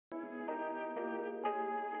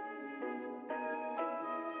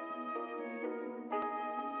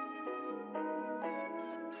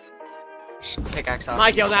pickaxe off.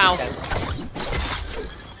 My kill now.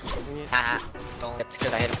 Haha, stolen. It's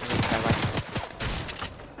because I hit it from the other way.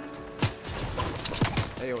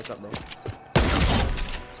 Hey, yo, what's up, bro?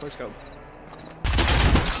 Let's go.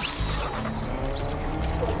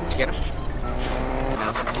 Did you get him?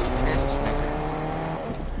 No, there's a sniper.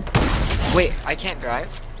 Wait, I can't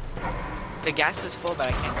drive? The gas is full, but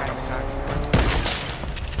I can't drive the car.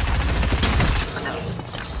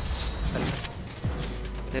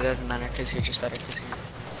 It doesn't matter, because you're just better, because you're...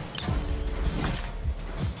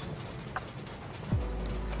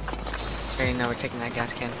 Okay, now we're taking that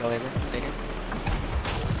gas can for later.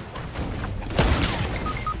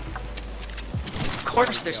 Of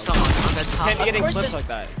course there's someone on the top. You can't be getting clipped like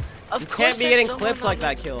that. Of you course can't be getting clipped like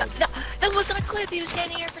that, Kill. That wasn't a clip. He was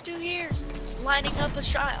standing here for 2 years, lining up a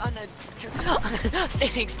shot on a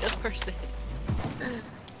standing still person.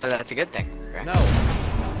 So that's a good thing, right?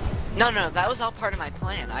 No, that was all part of my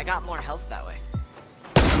plan. I got more health that way.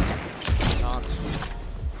 Not.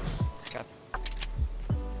 Okay.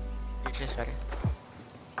 You're just better.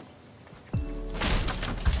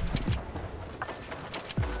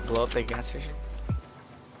 Blow up the gas station.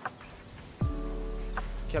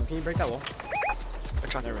 Kev, can you break that wall?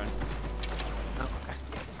 Which one? Never mind. Oh, okay.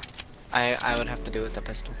 I would have to do it with the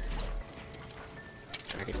pistol.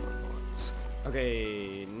 34 bullets.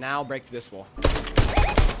 Okay, now break this wall.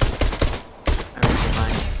 I read your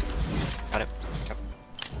mind. Got it. Yep.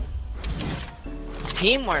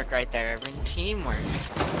 Teamwork right there, everyone. Teamwork.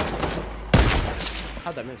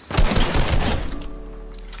 How'd that miss?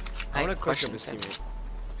 I I wanna question question this this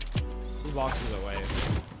teammate. He boxes away.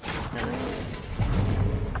 Really?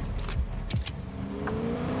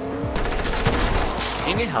 Do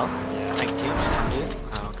you need help? Yeah. Like, do you?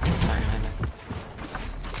 Oh, okay. Sorry, my bad.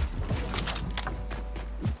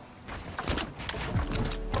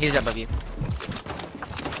 He's above you.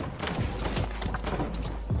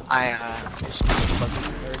 There's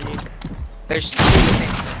 30. There's two the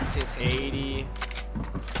same space. 80.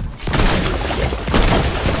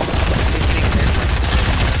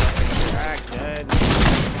 Crack, dead.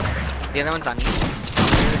 The other one's on me. 30.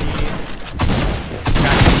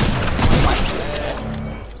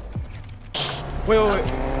 Wait.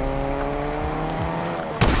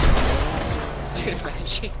 Dude,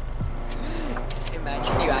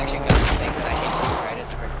 imagine you actually got the thing that I hit you right at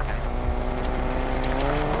the perfect time.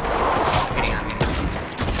 Hitting on me.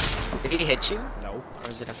 Did he hit you? No. Or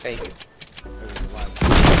is it a fake? It was alive.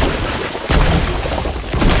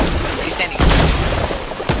 He's standing.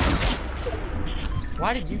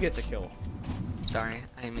 Why did you get the kill? Sorry,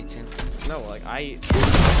 I didn't mean to. No, like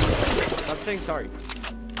stop saying sorry.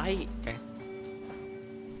 Okay.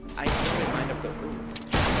 I totally lined up the ooh.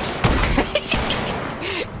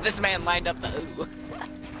 This man lined up the ooh. Hold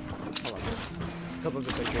on. Couple of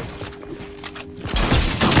this picture.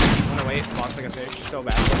 Wanna wait, box like a fish. So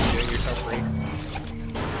bad. What are you doing? You're so free.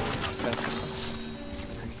 So,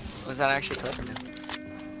 was that actually clip or no?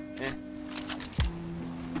 Yeah.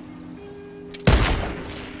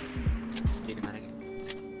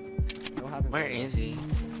 Where is he?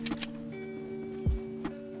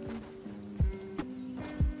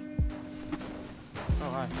 Oh,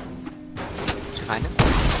 hi. Did you find him?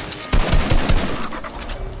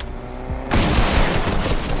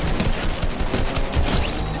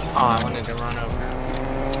 Oh, I wanted to run over him.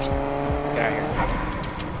 Get out of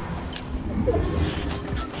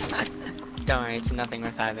here. Don't worry, it's nothing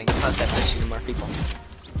worth having. Plus, that pushes you to more people.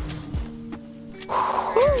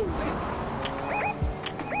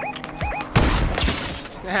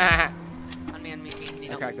 On me,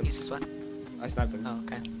 you I cracked him. use this one. I snapped him. Oh,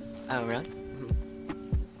 okay. Oh, really? Mm-hmm.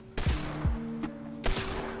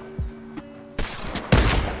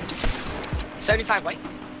 75 white.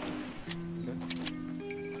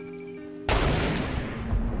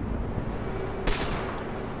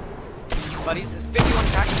 Buddies, 51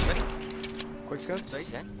 crackers, buddy. Quick scopes? That's what he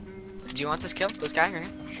said. Do you want this kill? This guy right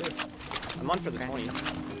here? Sure. I'm on for the 20.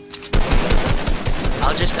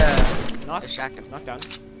 I'll just, Knock. distract him. Knock down.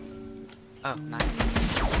 Oh, nice.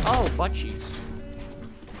 Oh, butt cheeks.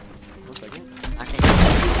 1 second. I think.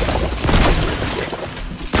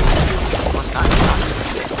 Almost got him.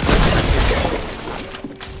 That's your turn.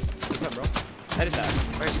 What's up, bro? Headed that.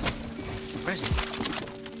 Where is he? Where is he?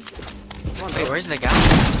 Come on, Wait, bro. where's the guy?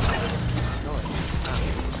 Nowhere. Oh.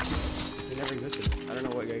 He never existed. I don't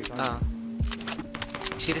know what guy you're talking Oh.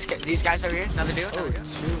 See this guy? These guys over here? Another duo? about. Another duo? 2,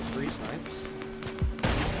 3 snipes.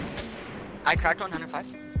 I cracked 105.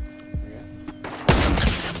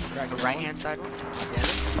 Okay. The right hand side one.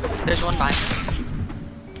 Yeah. There's one behind me.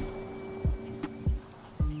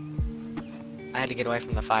 I had to get away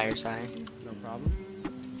from the fire, sorry. No problem.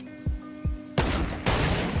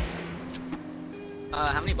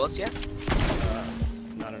 How many bullets do you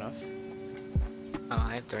have? Not enough. Oh,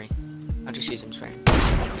 I have 3. I'll just use them spray.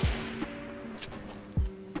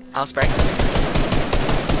 I'll spray.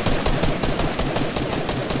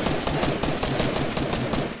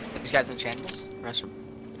 These guys in shambles. Rush them.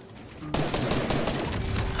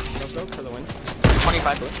 Let's go for the win.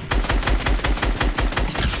 25 blue.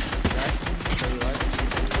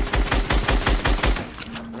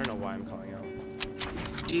 I don't know why I'm calling out.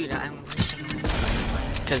 Dude, I'm...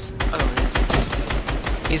 Because... Oh, it is.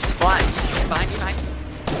 He's flying. He's behind you, behind you.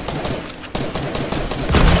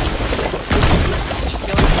 Did you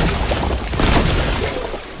kill him?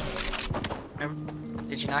 Remember?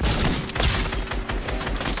 Did you knock him?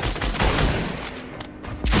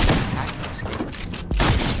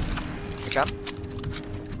 Good job.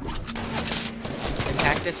 The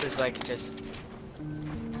cactus is like just...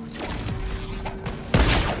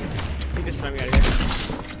 You just sniped me out of here.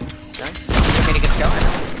 Nice. You want me to get going?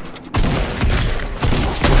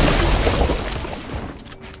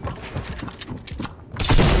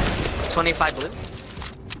 25 blue.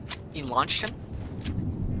 You launched him?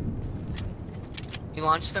 You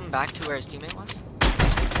launched him back to where his teammate was?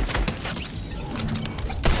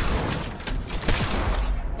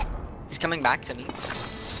 He's coming back to me.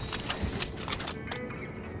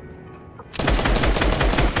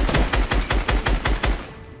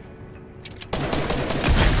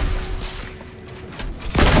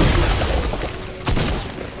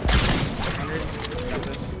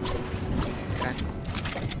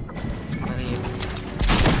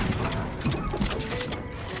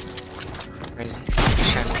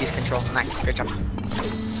 Nice, great job.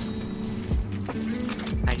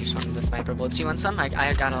 I just wanted the sniper bullets. You want some? I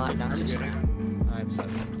got a lot of bouncers there. I have 7.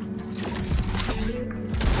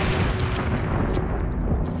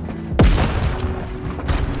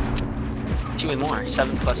 Two and more.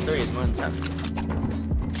 7 plus 3 is more than 7.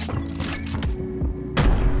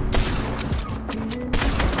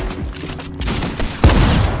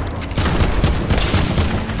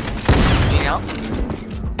 Do you need help?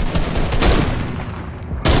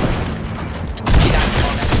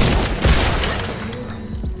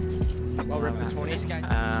 This guy.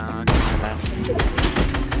 Okay,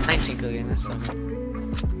 19 cooking this stuff. Oh,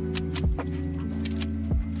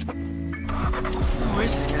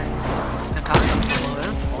 where's this guy? The car?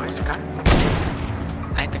 Where's the car?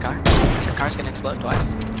 I hit the car. The car's gonna explode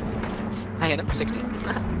twice. I hit him. 60.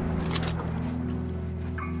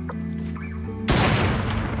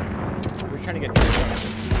 We're trying to get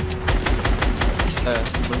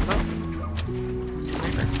boom boat?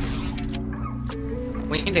 Sniper.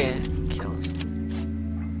 We need to kill us.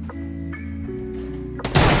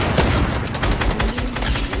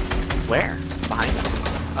 Where? Behind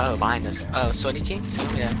us. Oh, behind us. Oh, sweaty team? You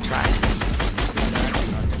want me to try?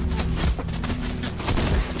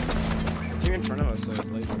 The team in front of us is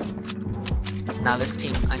laser. Now this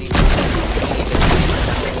team, I need to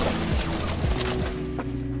this team.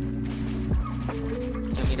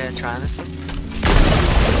 You want me to try on this team?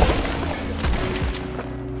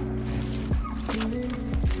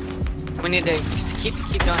 We need to keep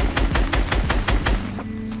going.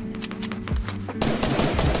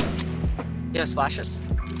 Yo, splash us.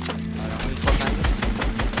 Full silence.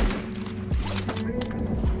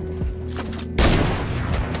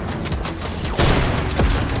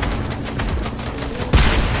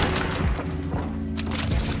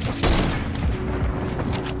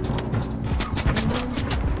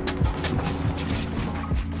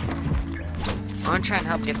 I want to try and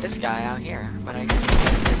help get this guy out here, but I can't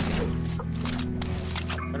this scene.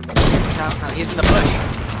 He's out. No, he's in the bush.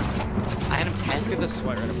 I had him 10. Let's get this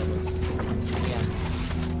sweat right above us.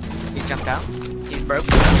 He jumped out. He's broke.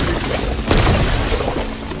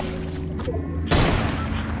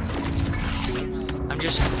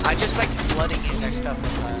 I just like flooding in their stuff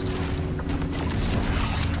with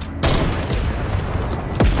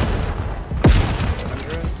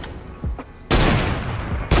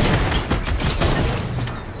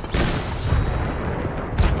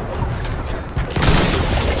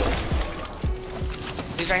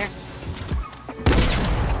He's right here.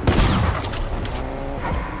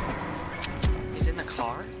 He's in the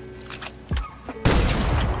car.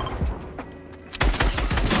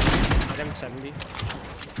 I got him 70.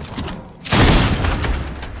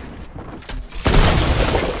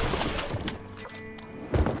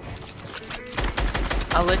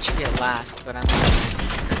 I'll let you get last, but I'm gonna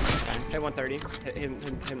hurt this guy. Hit 130. Him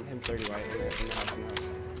 30 white in the house.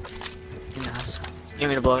 In the house. You want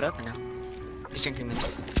me to blow it up or no? He's drinking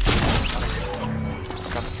minis.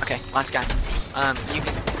 Okay, last guy. You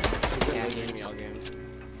can. Yeah, he is.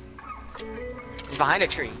 He's behind a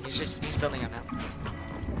tree. He's building up now.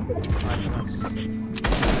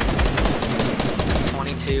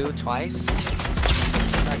 22 twice.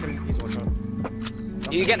 He's one shot.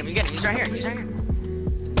 You get him, he's right here, he's right here.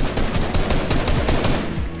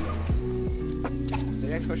 The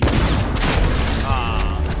next question.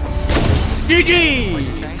 GG! What'd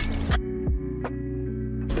you say?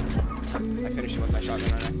 I finished him with my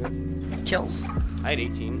shotgun on accident. Kills. I had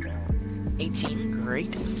 18. 18,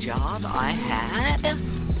 great job. I had